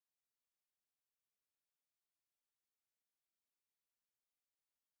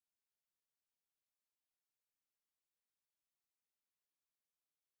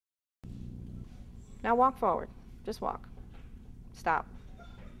Now walk forward. Just walk. Stop.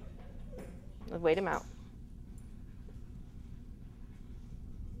 Wait him out.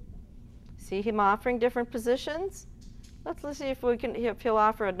 See him offering different positions? Let's see if he'll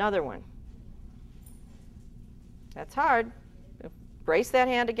offer another one. That's hard. Brace that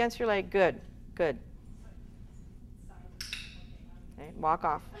hand against your leg. Good, good. Okay, walk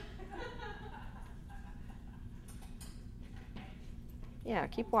off. Yeah,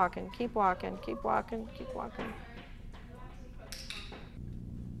 keep walking, keep walking, keep walking, keep walking.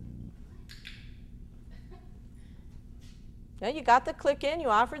 Now you got the click in, you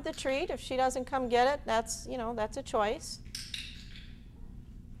offered the treat. If she doesn't come get it, that's a choice.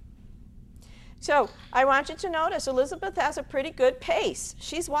 So I want you to notice Elizabeth has a pretty good pace.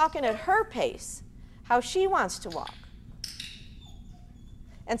 She's walking at her pace, how she wants to walk.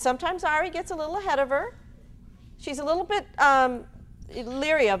 And sometimes Ari gets a little ahead of her. She's a little bit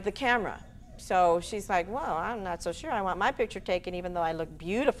leery of the camera. So she's like, well, I'm not so sure I want my picture taken even though I look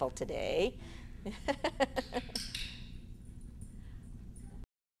beautiful today.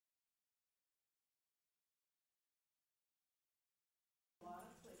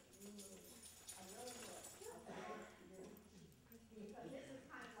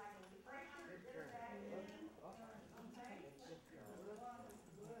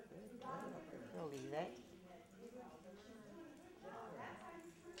 We'll leave it.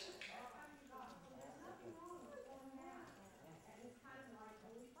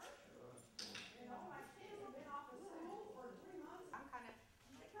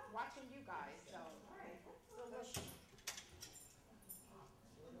 Watching you guys, so.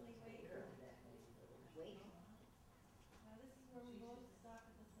 Wait. Now this is where we both stop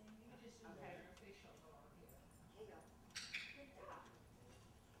at the same time. Okay. Here you go.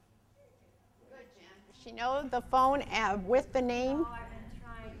 Good, Jen. Does she know the phone with the name? Oh, I've been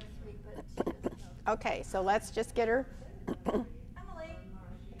trying this week, but she doesn't know. Okay, so let's just get her. Emily.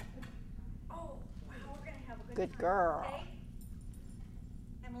 Oh, wow, we're going to have a Good time. girl. Take.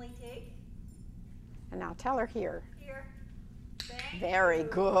 Emily, take. And now tell her here. Here. Thank Very you.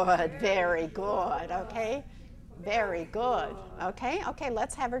 good, very good, okay? Very good, okay? Okay,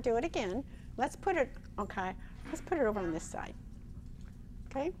 let's have her do it again. Let's put it, okay, let's put it over on this side,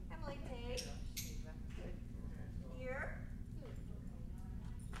 okay? Emily, take. Here.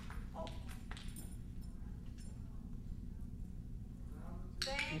 Oh.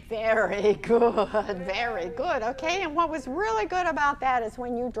 Thank Very good, very good, okay? And what was really good about that is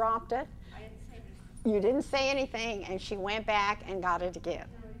when you dropped it, I didn't say anything. you didn't say anything and she went back and got it again,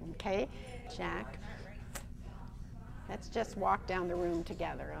 okay? Jack, let's just walk down the room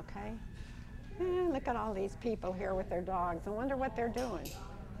together, okay? Look at all these people here with their dogs. I wonder what they're doing.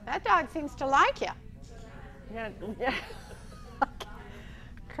 That dog seems to like you. Yeah. Yeah.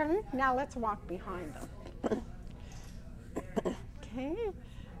 Okay, now let's walk behind them. Okay.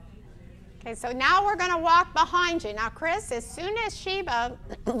 Okay, so now we're going to walk behind you. Now, Chris, as soon as Sheba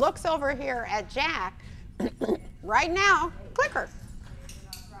looks over here at Jack, right now, click her.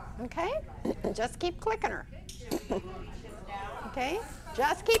 Okay? Just keep clicking her. Okay?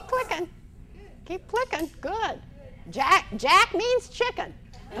 Just keep clicking. Keep clicking. Good. Jack means chicken.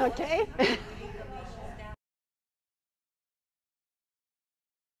 Okay?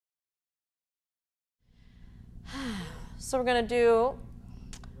 So we're going to do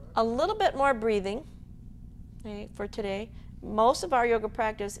a little bit more breathing, okay, for today. Most of our yoga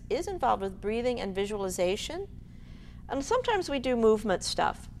practice is involved with breathing and visualization. And sometimes we do movement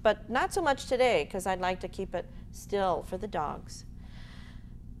stuff, but not so much today because I'd like to keep it still for the dogs.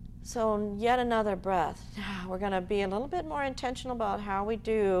 So yet another breath. We're going to be a little bit more intentional about how we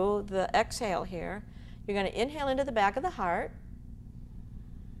do the exhale here. You're going to inhale into the back of the heart.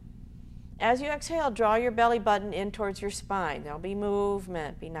 As you exhale, draw your belly button in towards your spine. There'll be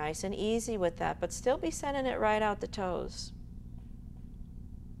movement. Be nice and easy with that, but still be sending it right out the toes.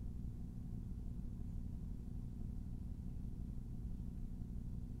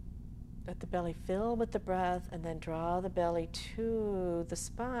 Let the belly fill with the breath and then draw the belly to the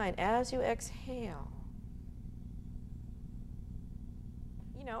spine as you exhale.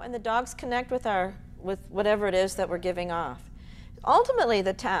 You know, and the dogs connect with whatever it is that we're giving off. Ultimately,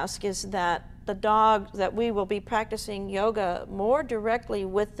 the task is that we will be practicing yoga more directly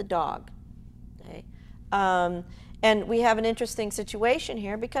with the dog. Okay? And we have an interesting situation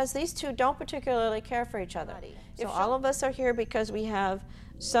here because these two don't particularly care for each other. So all of us are here because we have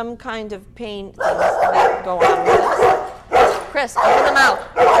some kind of pain things that go on with us. Chris, open the mouth.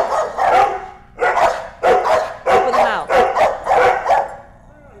 Open the mouth.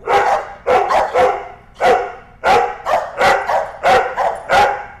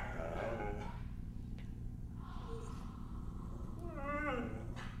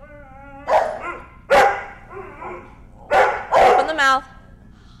 mouth.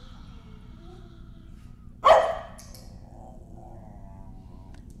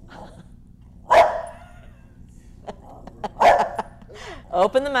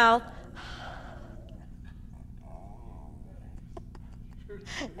 Open the mouth.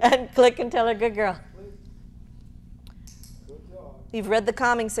 And click and tell her, good girl. You've read the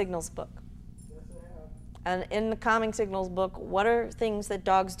calming signals book. And in the calming signals book, what are things that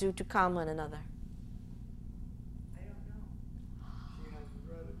dogs do to calm one another? I don't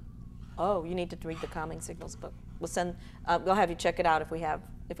know. Oh, you need to read the calming signals book. We'll send. We'll have you check it out if we have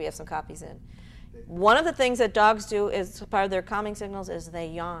some copies in. One of the things that dogs do is part of their calming signals is they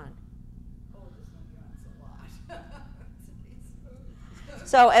yawn. Oh, this one yawns a lot.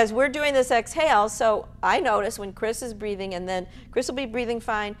 So as we're doing this exhale, so I notice when Chris is breathing, and then Chris will be breathing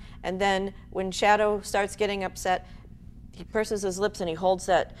fine, and then when Shadow starts getting upset, he purses his lips and he holds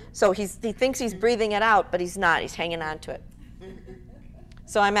that. So he thinks he's breathing it out, but he's not. He's hanging on to it.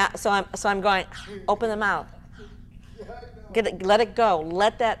 So I'm going, open the mouth. Let it go.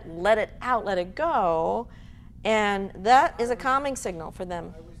 Let it out. Let it go. And that is a calming signal for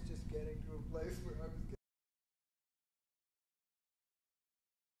them.